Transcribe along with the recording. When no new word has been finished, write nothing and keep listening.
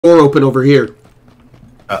door open over here.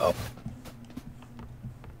 Uh-oh.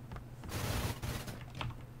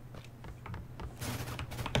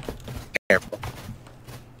 Careful.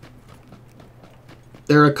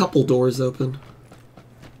 There are a couple doors open.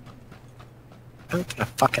 I'm gonna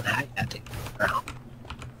fucking hack that thing around.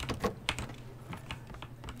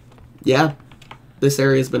 Yeah. This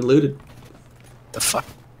area's been looted. The fuck?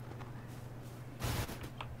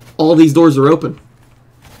 All these doors are open.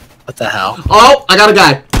 What the hell? Oh! I got a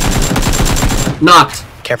guy! Knocked.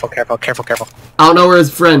 Careful, careful, careful, careful. I don't know where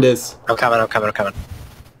his friend is. I'm coming, I'm coming, I'm coming.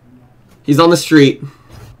 He's on the street.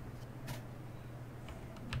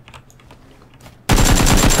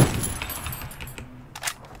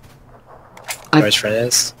 Where his friend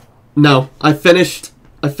is? No, I finished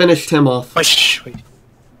him off. Whoosh, wait.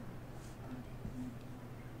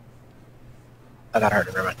 I got hurt,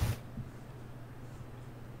 never mind.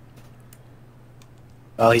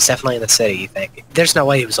 Well, he's definitely in the city, you think? There's no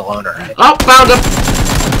way he was a loner, right? Oh, found him!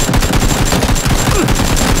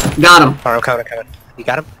 Got him. Oh, I'm coming, I'm coming. You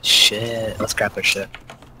got him? Shit, let's grab their shit.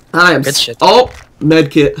 I am. Good shit. Oh,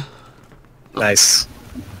 medkit. Nice.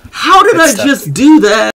 How did Good I stuff. just do that?